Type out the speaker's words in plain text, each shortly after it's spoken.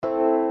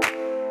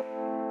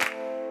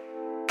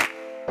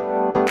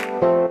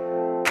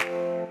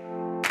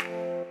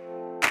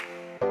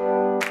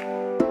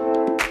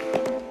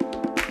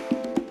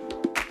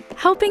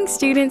helping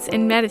students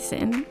in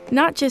medicine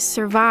not just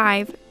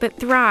survive, but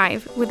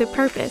thrive with a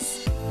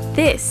purpose.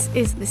 This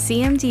is the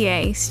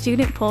CMDA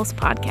Student Pulse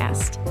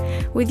Podcast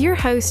with your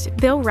host,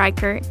 Bill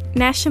Reichert,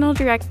 National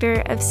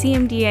Director of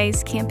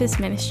CMDA's Campus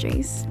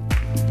Ministries.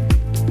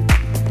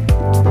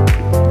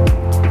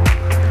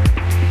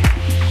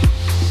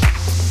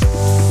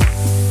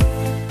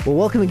 Well,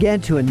 welcome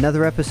again to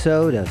another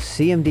episode of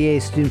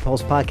CMDA Student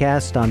Pulse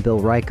Podcast. I'm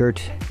Bill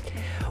Reichert.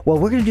 Well,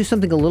 we're going to do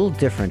something a little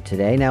different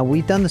today. Now,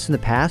 we've done this in the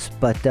past,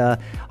 but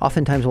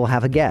oftentimes we'll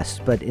have a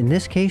guest. But in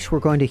this case, we're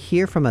going to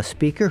hear from a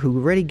speaker who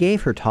already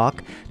gave her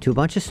talk to a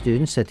bunch of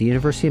students at the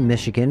University of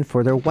Michigan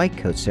for their white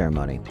coat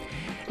ceremony.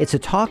 It's a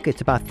talk, it's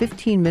about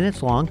 15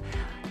 minutes long.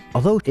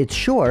 Although it's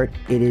short,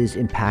 it is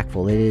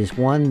impactful. It is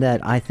one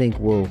that I think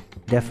will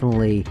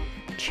definitely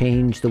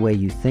change the way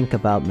you think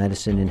about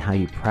medicine and how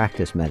you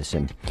practice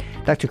medicine.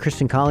 Dr.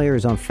 Kristin Collier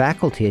is on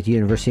faculty at the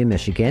University of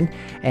Michigan,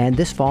 and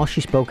this fall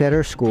she spoke at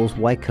her school's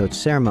white coat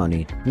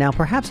ceremony. Now,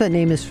 perhaps that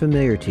name is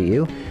familiar to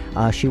you.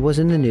 She was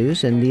in the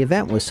news, and the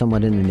event was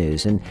somewhat in the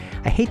news. And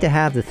I hate to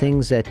have the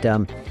things that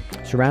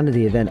surrounded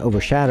the event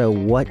overshadow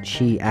what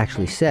she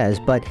actually says,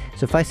 but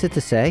suffice it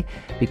to say,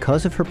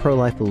 because of her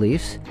pro-life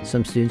beliefs,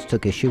 some students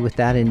took issue with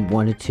that and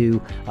wanted to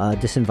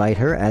disinvite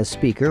her as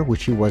speaker,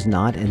 which she was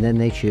not, and then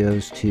they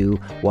chose to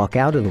walk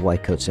out of the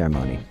white coat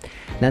ceremony.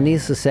 Now,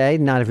 needless to say,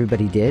 not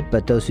everybody did,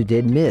 but those who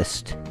did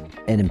missed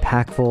an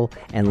impactful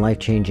and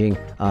life-changing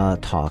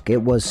talk.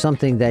 It was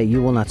something that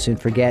you will not soon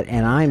forget,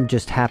 and I'm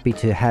just happy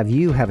to have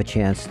you have a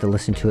chance to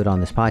listen to it on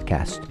this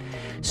podcast.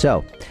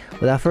 So,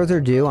 without further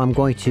ado, I'm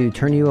going to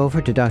turn you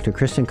over to Dr.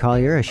 Kristin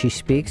Collier as she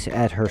speaks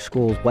at her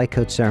school's white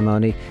coat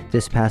ceremony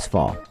this past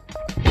fall.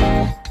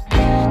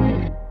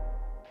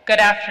 Good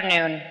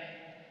afternoon.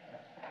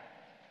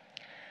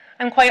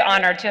 I'm quite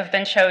honored to have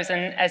been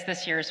chosen as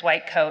this year's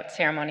white coat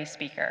ceremony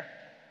speaker.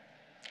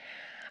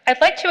 I'd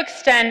like to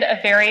extend a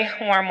very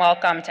warm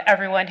welcome to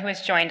everyone who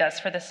has joined us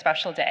for this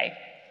special day,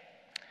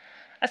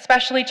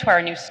 especially to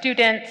our new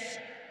students,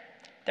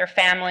 their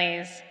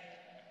families,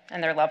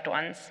 and their loved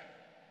ones.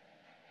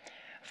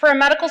 For a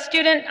medical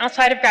student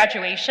outside of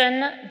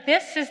graduation,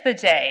 this is the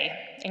day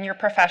in your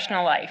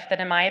professional life that,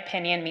 in my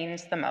opinion,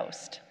 means the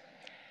most.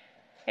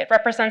 It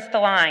represents the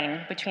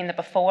line between the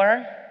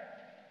before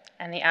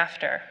and the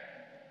after.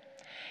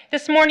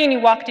 This morning, you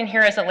walked in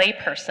here as a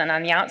layperson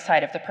on the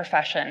outside of the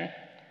profession.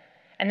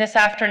 And this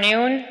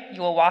afternoon, you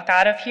will walk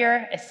out of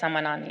here as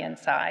someone on the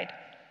inside.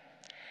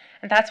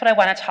 And that's what I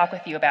want to talk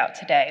with you about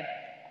today.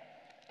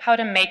 How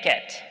to make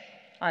it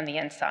on the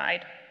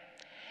inside.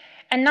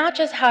 And not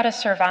just how to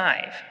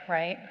survive,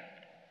 right?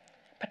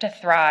 But to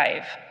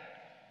thrive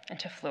and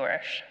to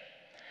flourish.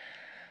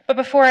 But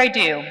before I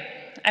do,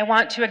 I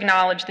want to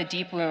acknowledge the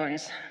deep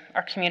wounds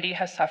our community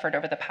has suffered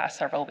over the past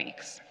several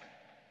weeks.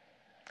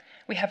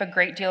 We have a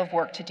great deal of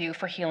work to do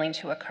for healing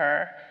to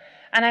occur.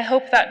 And I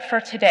hope that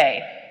for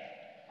today,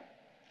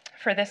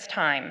 for this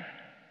time,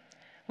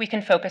 we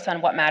can focus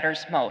on what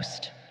matters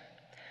most,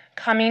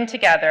 coming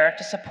together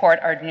to support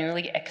our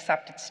newly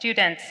accepted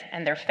students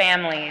and their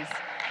families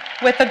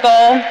with the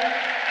goal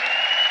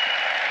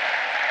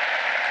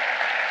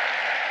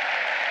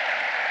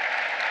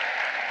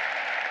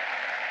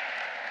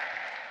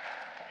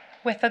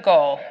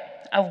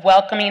of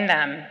welcoming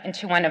them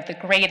into one of the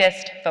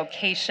greatest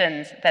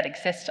vocations that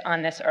exist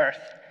on this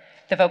earth,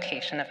 the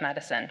vocation of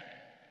medicine.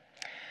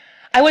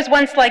 I was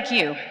once like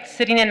you,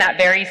 sitting in that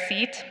very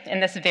seat in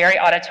this very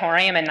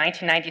auditorium in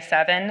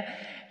 1997,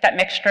 that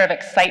mixture of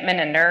excitement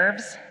and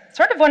nerves,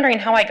 sort of wondering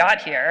how I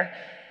got here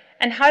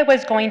and how I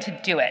was going to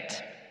do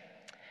it.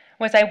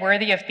 Was I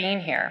worthy of being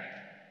here?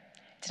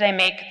 Did I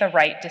make the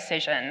right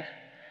decision?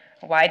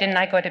 Why didn't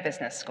I go to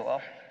business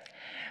school?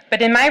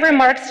 But in my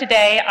remarks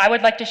today, I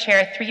would like to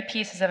share 3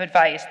 pieces of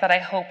advice that I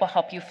hope will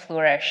help you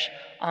flourish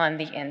on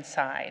the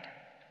inside.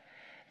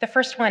 The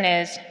first one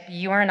is,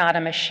 you are not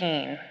a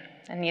machine,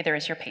 and neither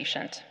is your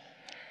patient.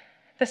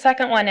 The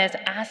second one is,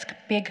 ask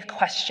big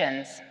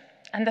questions.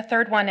 And the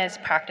third one is,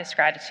 practice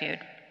gratitude.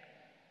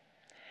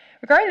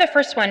 Regarding the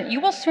first one,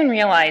 you will soon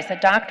realize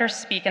that doctors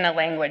speak in a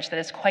language that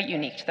is quite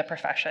unique to the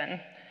profession.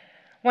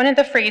 One of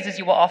the phrases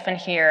you will often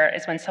hear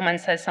is when someone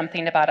says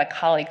something about a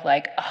colleague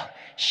like, oh,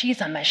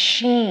 she's a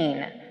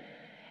machine.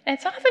 And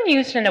it's often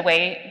used in a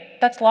way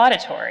that's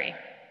laudatory,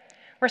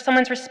 where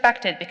someone's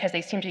respected because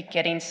they seem to be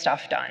getting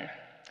stuff done,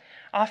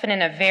 often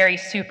in a very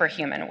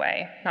superhuman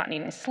way, not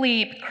needing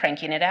sleep,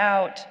 cranking it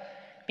out,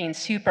 being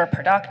super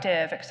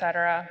productive,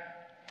 etc.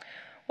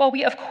 While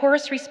we of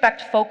course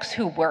respect folks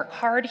who work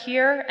hard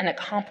here and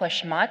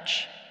accomplish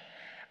much,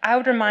 I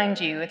would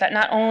remind you that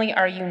not only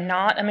are you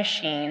not a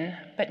machine,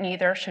 but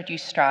neither should you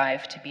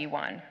strive to be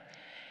one.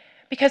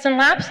 Because in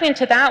lapsing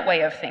into that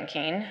way of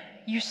thinking,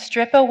 you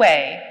strip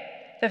away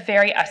the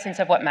very essence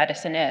of what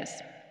medicine is.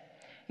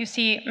 You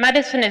see,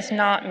 medicine is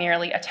not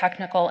merely a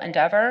technical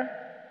endeavor,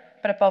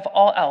 but above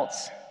all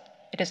else,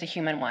 it is a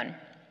human one.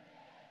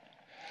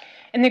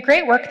 In the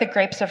great work, The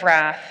Grapes of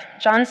Wrath,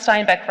 John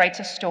Steinbeck writes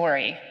a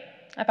story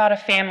about a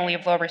family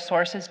of low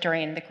resources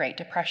during the Great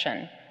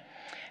Depression,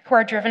 who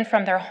are driven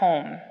from their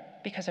home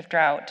because of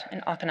drought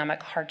and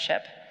economic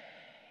hardship.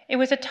 It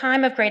was a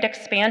time of great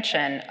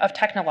expansion of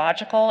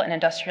technological and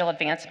industrial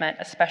advancement,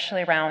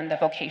 especially around the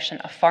vocation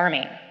of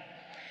farming.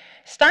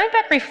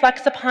 Steinbeck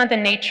reflects upon the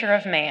nature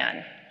of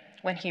man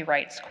when he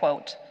writes,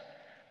 quote,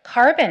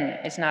 "Carbon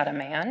is not a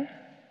man,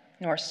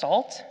 nor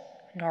salt,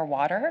 nor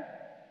water,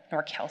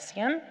 nor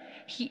calcium.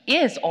 He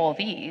is all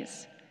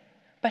these,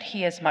 but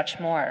he is much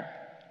more,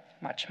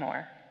 much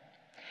more.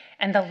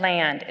 And the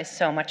land is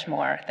so much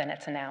more than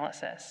its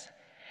analysis.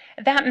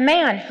 That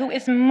man who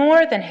is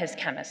more than his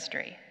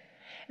chemistry,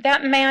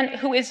 that man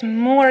who is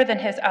more than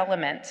his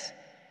elements,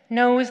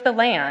 knows the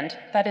land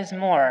that is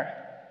more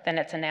than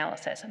its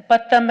analysis.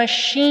 But the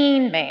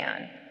machine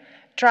man,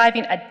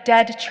 driving a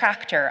dead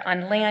tractor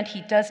on land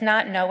he does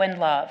not know and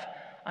love,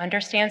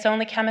 understands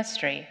only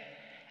chemistry,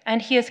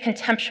 and he is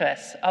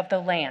contemptuous of the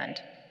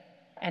land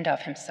and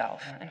of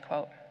himself," end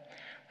quote.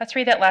 Let's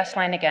read that last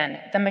line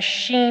again. "The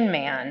machine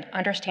man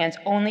understands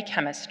only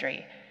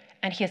chemistry,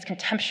 and he is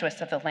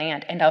contemptuous of the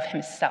land and of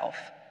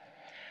himself."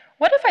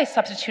 What if I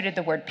substituted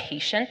the word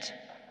patient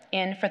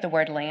in for the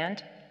word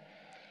land?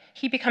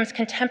 He becomes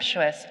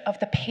contemptuous of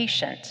the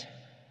patient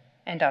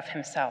and of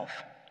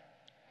himself.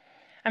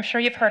 I'm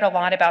sure you've heard a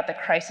lot about the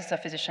crisis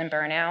of physician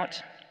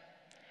burnout.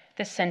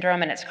 This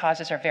syndrome and its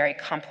causes are very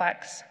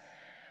complex,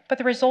 but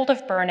the result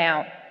of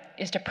burnout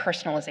is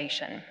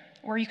depersonalization,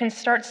 where you can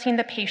start seeing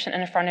the patient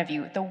in front of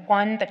you, the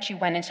one that you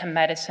went into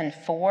medicine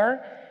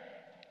for,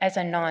 as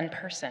a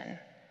non-person,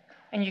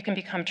 and you can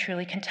become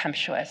truly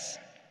contemptuous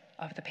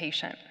of the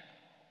patient.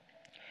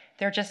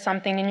 There's just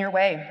something in your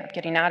way of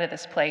getting out of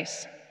this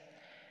place,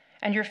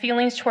 and your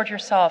feelings toward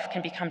yourself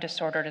can become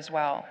disordered as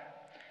well.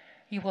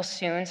 You will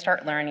soon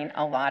start learning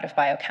a lot of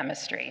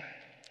biochemistry,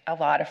 a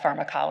lot of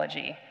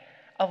pharmacology,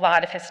 a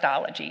lot of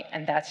histology,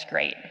 and that's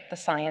great. The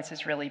science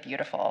is really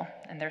beautiful,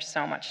 and there's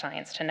so much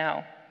science to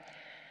know.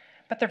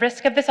 But the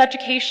risk of this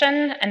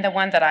education, and the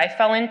one that I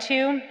fell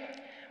into,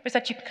 was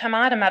that you can come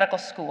out of medical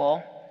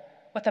school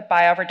with a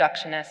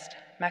bioreductionist,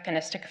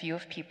 mechanistic view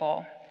of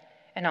people,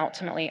 and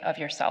ultimately of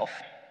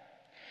yourself.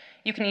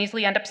 You can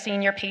easily end up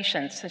seeing your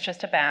patients as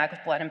just a bag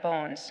of blood and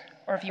bones,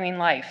 or viewing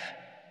life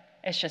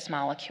as just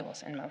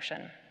molecules in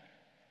motion.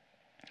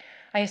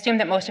 I assume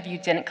that most of you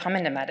didn't come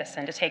into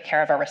medicine to take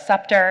care of a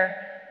receptor,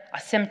 a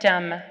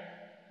symptom,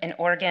 an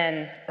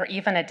organ, or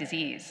even a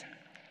disease.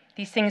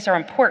 These things are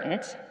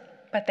important,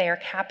 but they are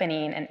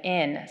happening and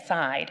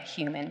inside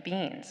human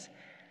beings.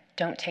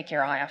 Don't take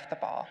your eye off the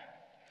ball.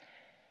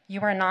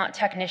 You are not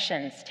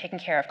technicians taking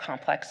care of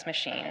complex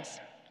machines,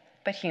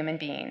 but human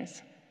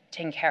beings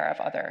taking care of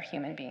other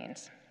human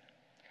beings.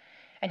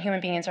 And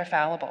human beings are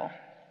fallible.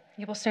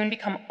 You will soon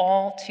become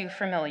all too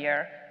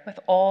familiar with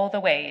all the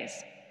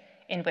ways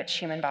in which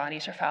human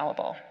bodies are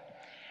fallible.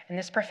 And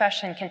this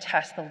profession can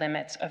test the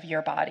limits of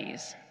your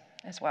bodies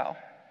as well.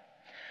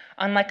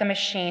 Unlike a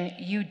machine,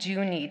 you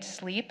do need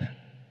sleep,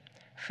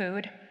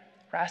 food,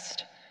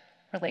 rest,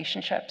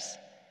 relationships,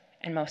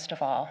 and most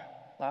of all,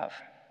 love.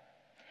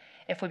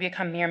 If we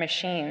become mere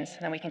machines,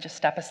 then we can just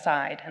step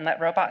aside and let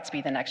robots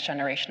be the next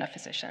generation of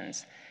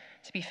physicians.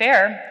 To be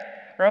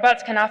fair,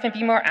 robots can often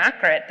be more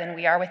accurate than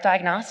we are with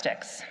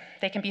diagnostics.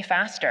 They can be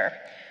faster.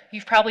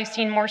 You've probably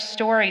seen more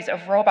stories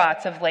of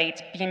robots of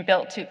late being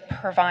built to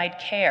provide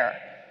care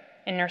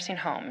in nursing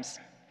homes.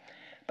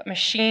 But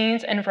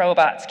machines and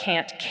robots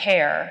can't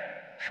care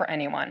for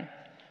anyone.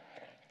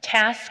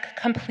 Task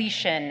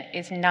completion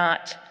is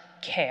not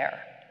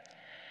care.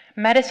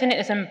 Medicine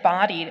is an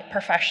embodied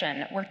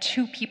profession where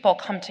two people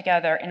come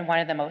together in one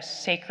of the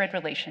most sacred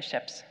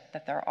relationships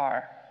that there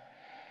are.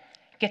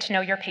 Get to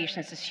know your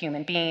patients as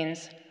human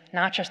beings,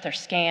 not just their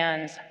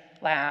scans,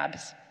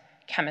 labs,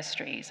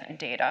 chemistries, and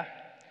data.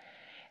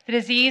 The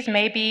disease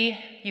may be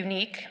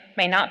unique,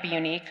 may not be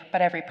unique,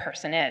 but every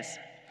person is.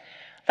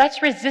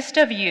 Let's resist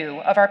a view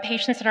of our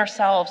patients and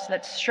ourselves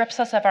that strips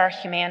us of our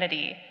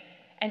humanity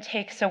and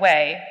takes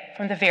away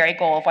from the very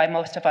goal of why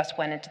most of us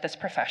went into this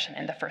profession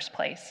in the first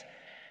place,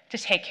 to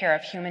take care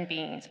of human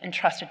beings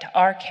entrusted to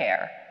our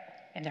care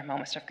in their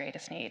moments of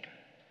greatest need.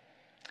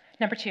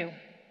 Number 2,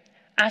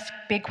 ask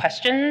big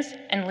questions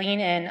and lean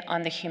in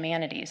on the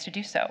humanities to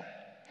do so.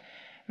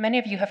 Many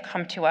of you have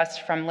come to us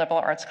from liberal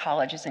arts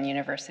colleges and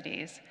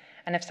universities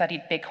and have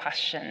studied big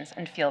questions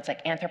in fields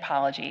like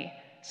anthropology,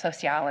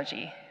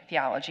 sociology,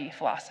 theology,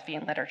 philosophy,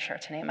 and literature,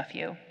 to name a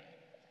few.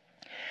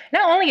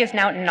 Not only is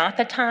now not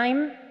the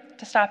time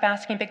to stop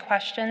asking big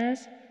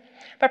questions,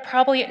 but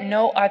probably at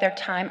no other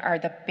time are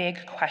the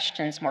big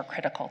questions more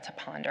critical to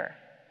ponder.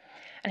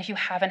 And if you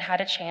haven't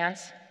had a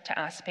chance to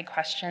ask big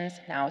questions,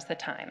 now is the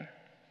time.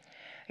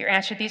 Your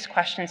answer to these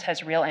questions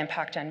has real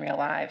impact on real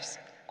lives.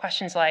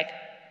 Questions like,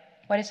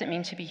 what does it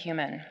mean to be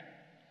human?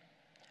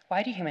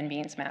 Why do human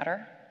beings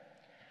matter?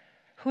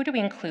 Who do we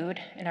include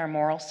in our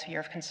moral sphere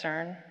of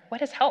concern?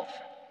 What is health?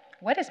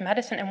 What is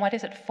medicine, and what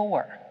is it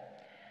for?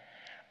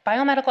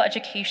 Biomedical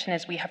education,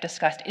 as we have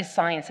discussed, is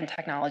science and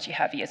technology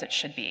heavy, as it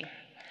should be.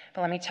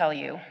 But let me tell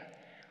you,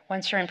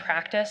 once you're in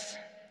practice,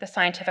 the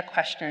scientific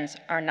questions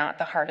are not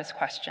the hardest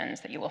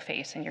questions that you will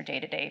face in your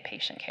day-to-day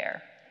patient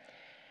care.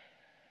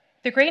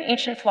 The great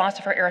ancient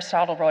philosopher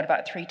Aristotle wrote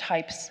about 3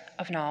 types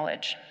of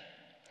knowledge.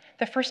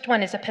 The first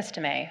one is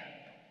episteme.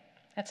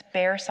 That's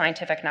bare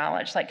scientific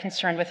knowledge, like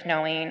concerned with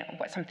knowing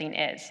what something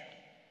is,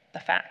 the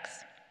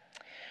facts.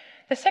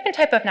 The second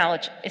type of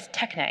knowledge is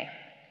techne,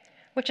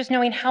 which is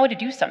knowing how to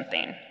do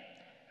something,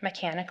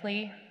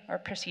 mechanically or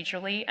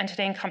procedurally, and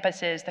today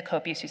encompasses the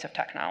copious use of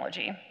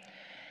technology.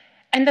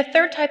 And the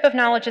third type of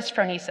knowledge is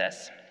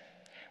phronesis,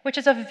 which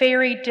is a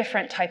very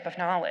different type of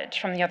knowledge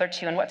from the other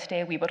two and what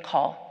today we would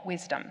call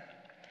wisdom.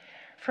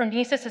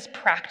 Phronesis is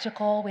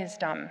practical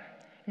wisdom,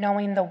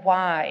 knowing the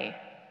why,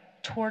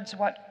 towards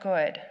what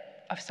good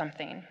of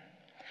something.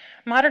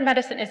 Modern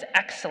medicine is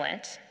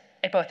excellent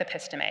at both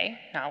episteme,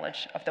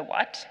 knowledge of the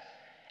what,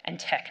 and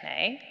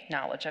techne,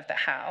 knowledge of the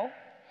how,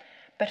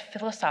 but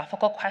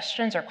philosophical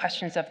questions or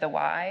questions of the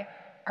why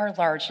are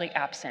largely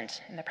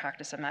absent in the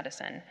practice of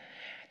medicine.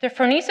 The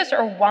phronesis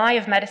or why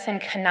of medicine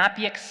cannot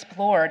be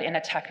explored in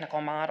a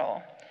technical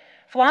model.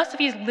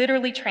 Philosophy is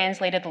literally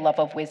translated the love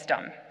of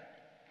wisdom.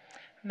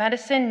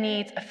 Medicine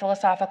needs a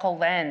philosophical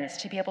lens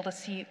to be able to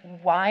see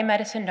why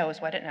medicine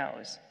knows what it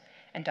knows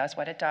and does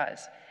what it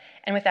does.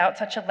 And without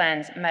such a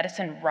lens,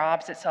 medicine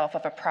robs itself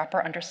of a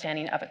proper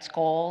understanding of its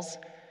goals,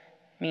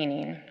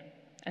 meaning,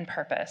 and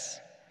purpose,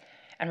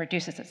 and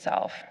reduces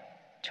itself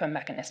to a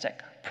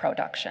mechanistic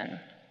production.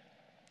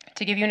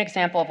 To give you an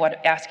example of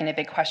what asking a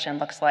big question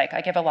looks like, I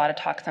give a lot of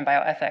talks on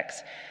bioethics.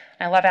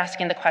 And I love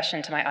asking the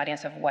question to my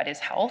audience of what is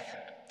health?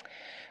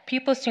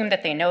 People assume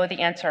that they know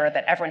the answer,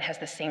 that everyone has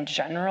the same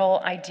general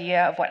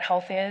idea of what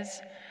health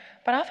is,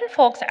 but often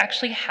folks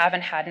actually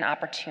haven't had an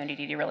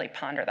opportunity to really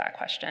ponder that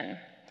question.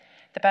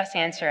 The best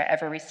answer I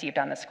ever received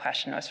on this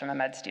question was from a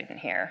med student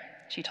here.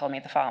 She told me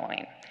the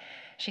following.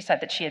 She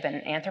said that she had been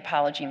an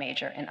anthropology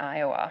major in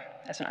Iowa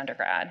as an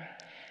undergrad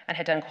and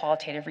had done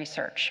qualitative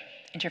research,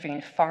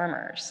 interviewing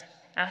farmers,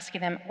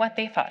 asking them what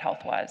they thought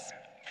health was.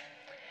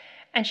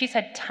 And she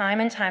said time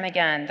and time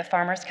again, the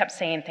farmers kept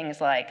saying things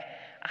like,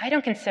 I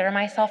don't consider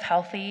myself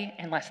healthy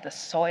unless the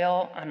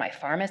soil on my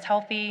farm is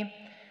healthy,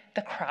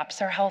 the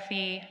crops are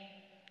healthy,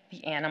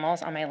 the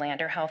animals on my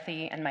land are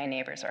healthy, and my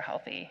neighbors are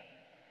healthy.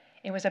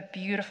 It was a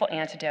beautiful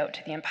antidote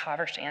to the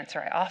impoverished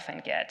answer I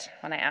often get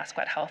when I ask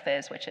what health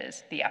is, which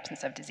is the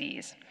absence of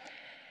disease.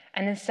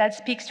 And instead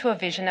speaks to a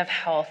vision of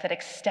health that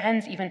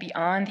extends even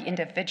beyond the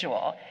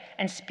individual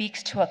and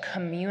speaks to a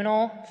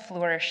communal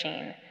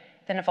flourishing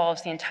that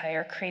involves the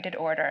entire created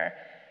order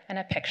and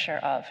a picture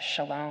of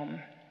shalom.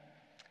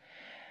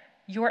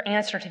 Your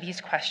answer to these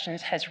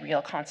questions has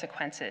real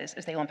consequences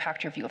as they will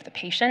impact your view of the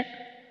patient,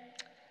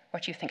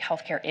 what you think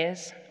healthcare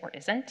is or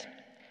isn't,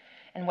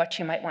 and what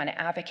you might want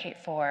to advocate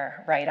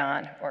for, write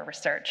on, or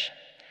research.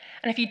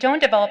 And if you don't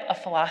develop a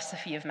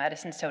philosophy of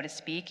medicine, so to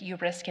speak, you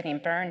risk getting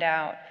burned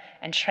out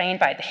and trained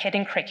by the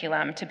hidden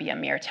curriculum to be a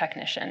mere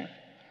technician.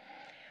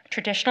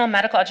 Traditional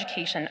medical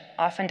education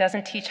often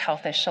doesn't teach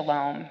health as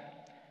shalom,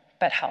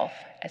 but health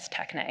as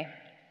techne.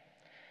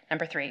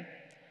 Number 3,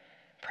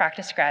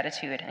 practice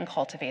gratitude and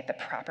cultivate the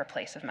proper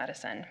place of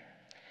medicine.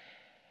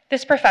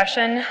 This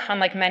profession,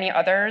 unlike many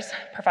others,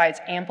 provides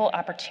ample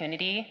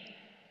opportunity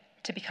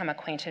to become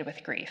acquainted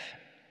with grief.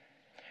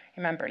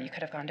 Remember, you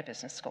could have gone to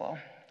business school.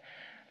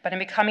 But in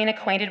becoming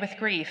acquainted with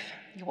grief,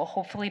 you will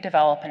hopefully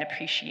develop an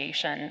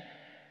appreciation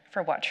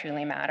for what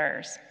truly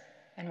matters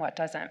and what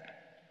doesn't.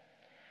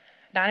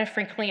 Not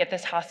infrequently at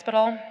this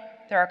hospital,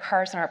 there are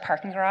cars in our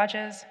parking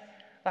garages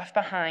left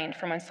behind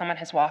from when someone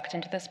has walked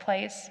into this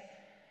place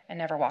and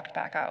never walked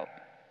back out.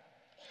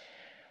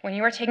 When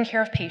you are taking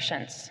care of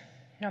patients,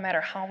 no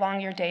matter how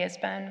long your day has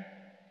been,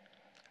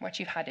 what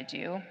you've had to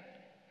do,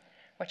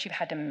 what you've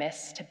had to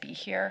miss to be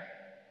here,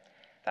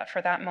 that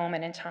for that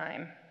moment in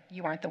time,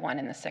 you aren't the one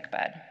in the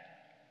sickbed.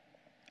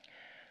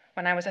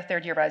 When I was a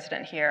third-year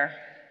resident here,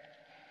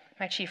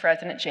 my chief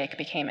resident, Jake,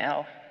 became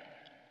ill,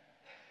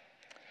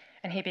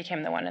 and he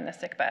became the one in the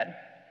sickbed.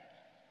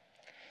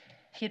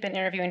 He had been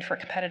interviewing for a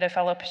competitive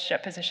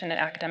fellowship position in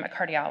academic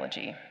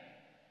cardiology.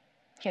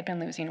 He had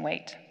been losing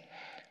weight,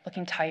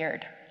 looking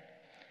tired,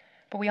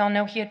 but we all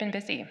know he had been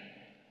busy.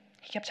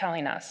 He kept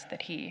telling us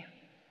that he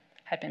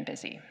had been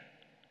busy.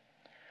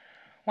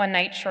 One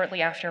night,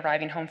 shortly after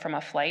arriving home from a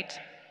flight,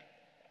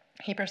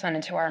 he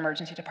presented to our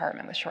emergency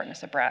department with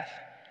shortness of breath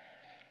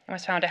and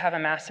was found to have a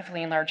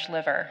massively enlarged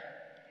liver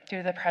due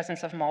to the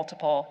presence of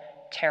multiple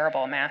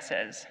terrible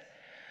masses.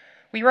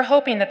 We were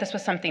hoping that this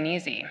was something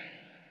easy,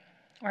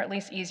 or at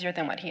least easier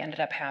than what he ended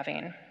up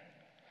having,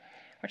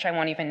 which I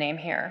won't even name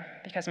here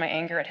because my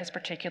anger at his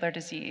particular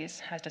disease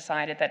has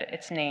decided that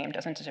its name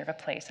doesn't deserve a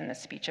place in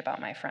this speech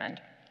about my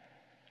friend.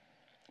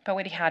 But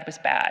what he had was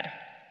bad,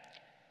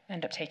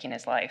 ended up taking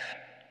his life.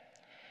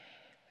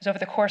 It was over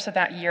the course of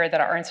that year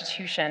that our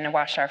institution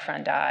watched our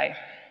friend die,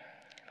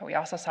 but we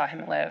also saw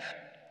him live,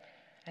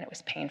 and it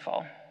was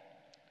painful.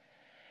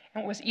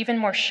 And what was even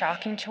more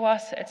shocking to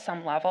us at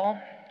some level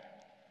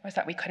was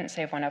that we couldn't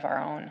save one of our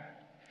own.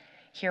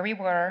 Here we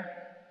were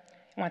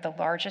in one of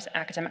the largest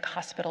academic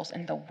hospitals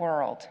in the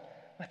world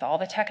with all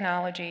the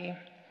technology,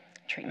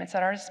 treatments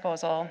at our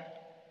disposal.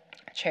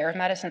 Chair of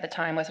medicine at the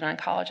time was an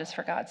oncologist,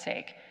 for God's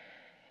sake.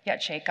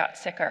 Yet Jake got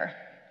sicker.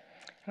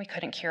 We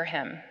couldn't cure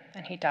him,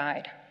 and he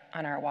died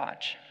on our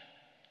watch.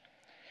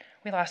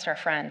 We lost our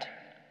friend,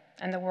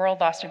 and the world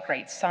lost a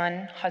great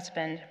son,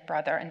 husband,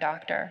 brother, and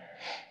doctor.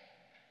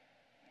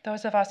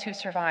 Those of us who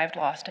survived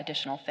lost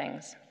additional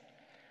things.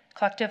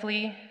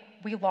 Collectively,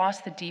 we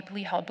lost the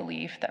deeply held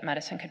belief that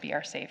medicine could be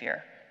our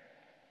savior.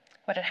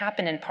 What had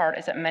happened in part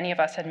is that many of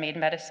us had made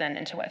medicine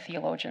into what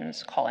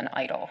theologians call an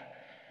idol.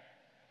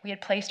 We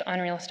had placed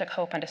unrealistic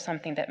hope into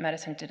something that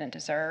medicine didn't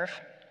deserve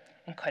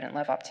and couldn't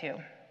live up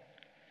to.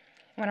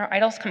 When our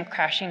idols come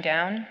crashing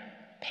down,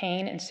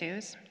 pain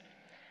ensues,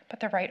 but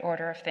the right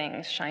order of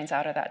things shines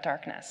out of that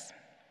darkness.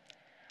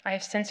 I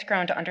have since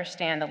grown to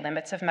understand the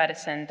limits of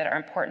medicine that are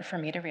important for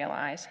me to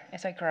realize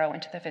as I grow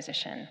into the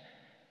physician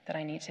that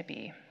I need to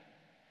be.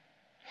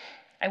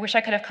 I wish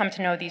I could have come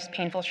to know these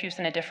painful truths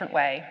in a different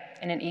way,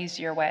 in an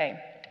easier way.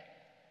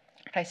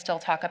 But I still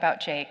talk about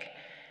Jake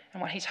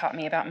and what he taught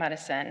me about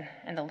medicine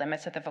and the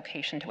limits of the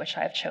vocation to which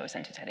I have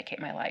chosen to dedicate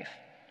my life.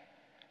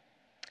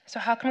 So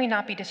how can we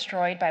not be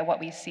destroyed by what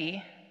we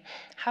see?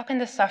 How can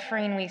the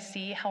suffering we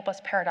see help us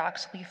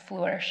paradoxically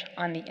flourish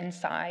on the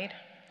inside?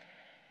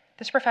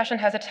 This profession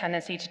has a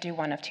tendency to do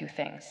one of two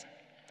things.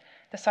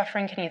 The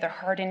suffering can either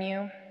harden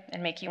you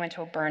and make you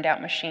into a burned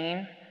out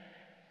machine,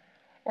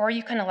 or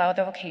you can allow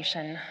the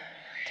vocation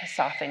to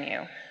soften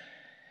you,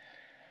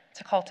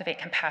 to cultivate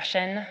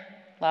compassion,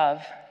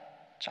 love,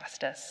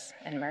 justice,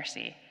 and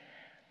mercy.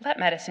 Let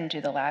medicine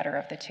do the latter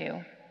of the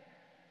two.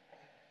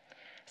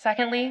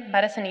 Secondly,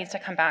 medicine needs to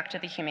come back to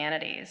the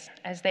humanities,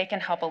 as they can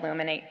help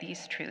illuminate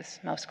these truths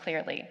most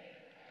clearly.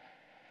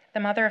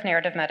 The mother of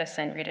narrative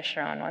medicine, Rita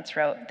Sharon, once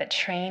wrote that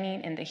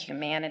training in the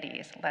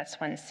humanities lets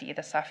one see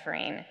the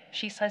suffering.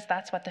 She says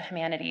that's what the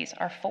humanities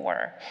are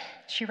for.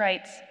 She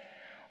writes,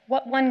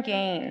 "What one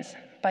gains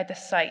by the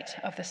sight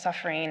of the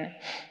suffering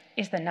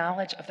is the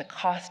knowledge of the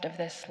cost of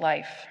this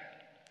life.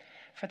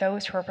 For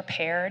those who are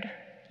prepared,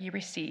 you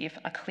receive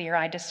a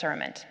clear-eyed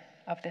discernment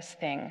of this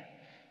thing,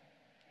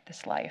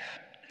 this life,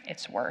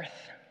 its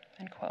worth,"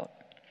 end quote.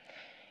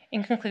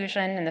 In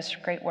conclusion, in this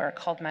great work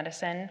called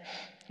medicine,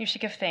 you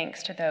should give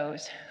thanks to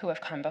those who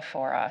have come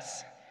before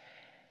us.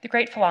 The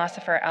great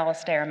philosopher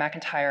Alasdair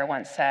MacIntyre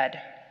once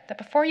said that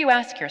before you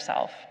ask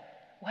yourself,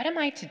 "What am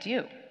I to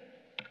do?"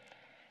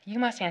 you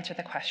must answer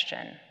the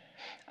question,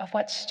 of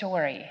what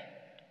story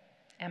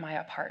am I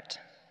a part?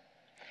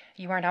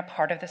 You are not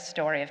part of the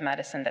story of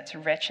medicine that's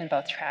rich in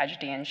both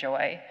tragedy and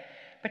joy,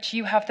 but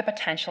you have the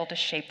potential to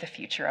shape the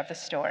future of the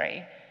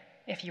story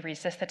if you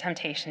resist the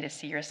temptation to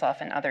see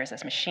yourself and others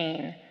as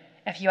machine,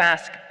 if you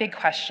ask big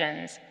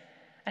questions,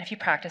 and if you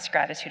practice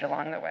gratitude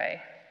along the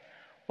way.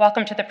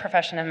 Welcome to the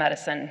profession of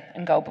medicine,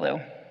 and go blue.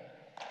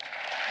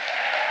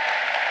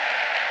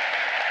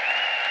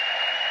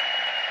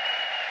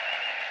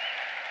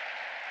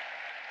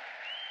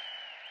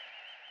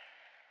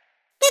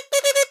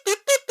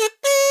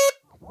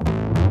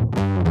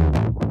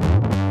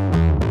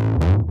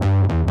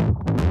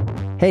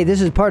 Hey,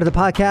 this is part of the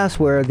podcast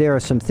where there are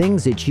some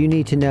things that you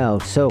need to know.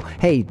 So,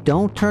 hey,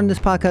 don't turn this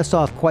podcast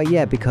off quite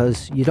yet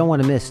because you don't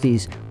want to miss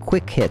these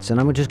quick hits, and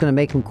I'm just going to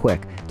make them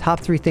quick. Top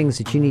 3 things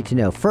that you need to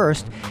know.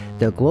 First,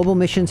 the Global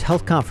Missions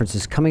Health Conference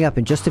is coming up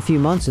in just a few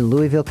months in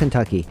Louisville,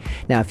 Kentucky.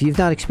 Now, if you've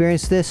not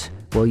experienced this,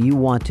 well, you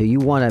want to. You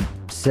want to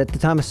set the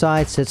time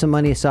aside, set some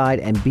money aside,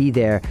 and be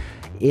there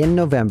in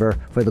November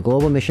for the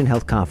Global Mission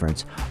Health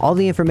Conference. All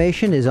the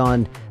information is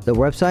on the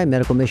website,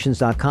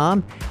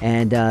 medicalmissions.com,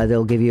 and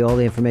they'll give you all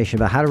the information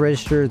about how to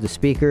register, the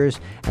speakers,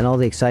 and all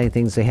the exciting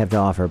things they have to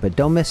offer. But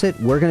don't miss it.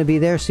 We're going to be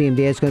there.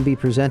 CMDA is going to be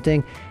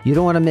presenting. You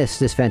don't want to miss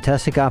this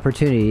fantastic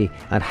opportunity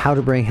on how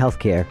to bring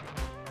healthcare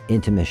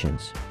into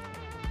missions.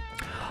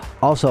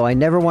 Also, I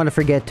never want to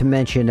forget to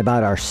mention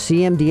about our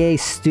CMDA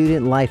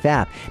Student Life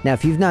app. Now,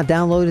 if you've not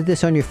downloaded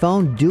this on your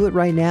phone, do it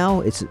right now.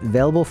 It's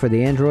available for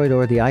the Android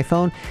or the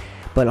iPhone.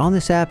 But on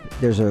this app,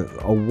 there's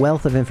a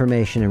wealth of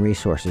information and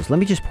resources. Let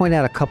me just point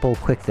out a couple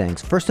quick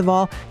things. First of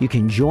all, you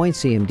can join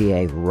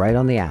CMDA right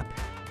on the app.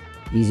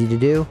 Easy to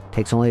do,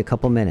 takes only a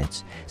couple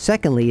minutes.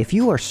 Secondly, if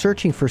you are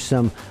searching for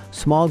some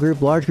small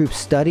group, large group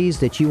studies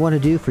that you want to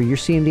do for your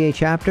CMDA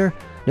chapter,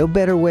 no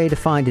better way to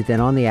find it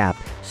than on the app.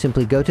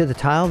 Simply go to the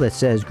tile that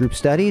says Group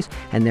Studies,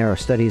 and there are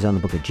studies on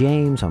the book of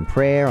James, on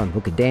prayer, on the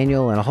book of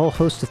Daniel, and a whole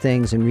host of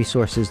things and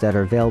resources that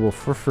are available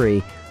for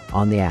free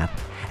on the app.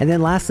 And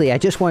then lastly, I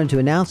just wanted to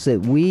announce that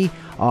we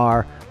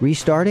are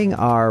restarting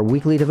our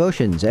weekly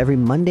devotions. Every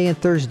Monday and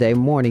Thursday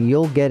morning,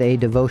 you'll get a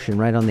devotion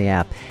right on the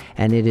app.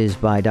 And it is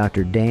by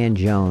Dr. Dan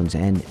Jones.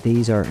 And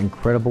these are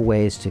incredible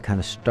ways to kind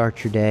of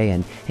start your day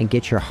and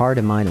get your heart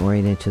and mind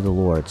oriented to the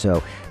Lord.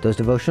 So those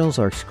devotionals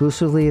are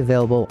exclusively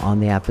available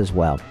on the app as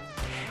well.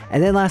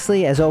 And then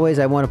lastly, as always,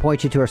 I want to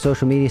point you to our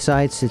social media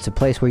sites. It's a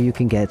place where you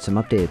can get some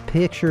updated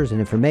pictures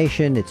and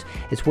information.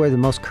 It's where the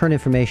most current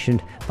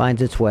information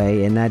finds its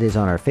way, and that is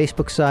on our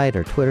Facebook site,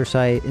 our Twitter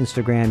site,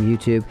 Instagram,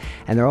 YouTube,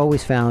 and they're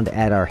always found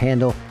at our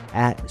handle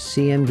at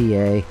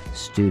CMDA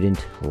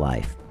Student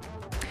Life.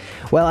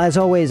 Well, as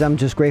always, I'm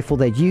just grateful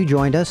that you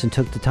joined us and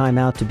took the time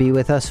out to be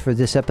with us for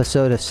this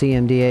episode of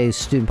CMDA's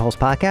Student Pulse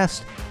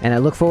podcast, and I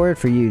look forward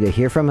for you to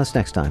hear from us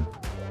next time.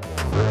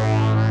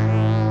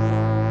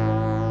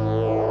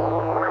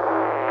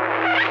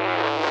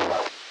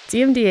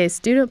 CMDA's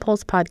Student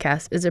Pulse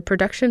podcast is a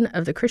production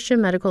of the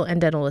Christian Medical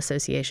and Dental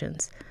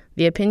Associations.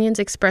 The opinions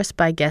expressed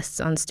by guests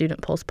on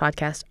Student Pulse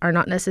podcast are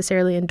not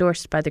necessarily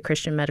endorsed by the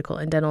Christian Medical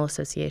and Dental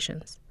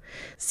Associations.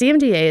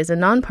 CMDA is a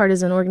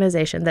nonpartisan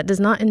organization that does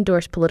not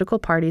endorse political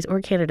parties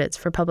or candidates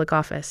for public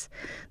office.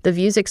 The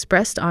views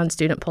expressed on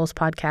Student Pulse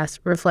podcast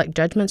reflect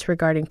judgments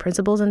regarding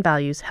principles and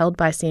values held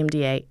by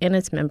CMDA and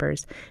its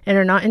members and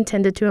are not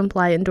intended to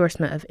imply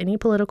endorsement of any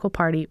political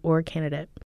party or candidate.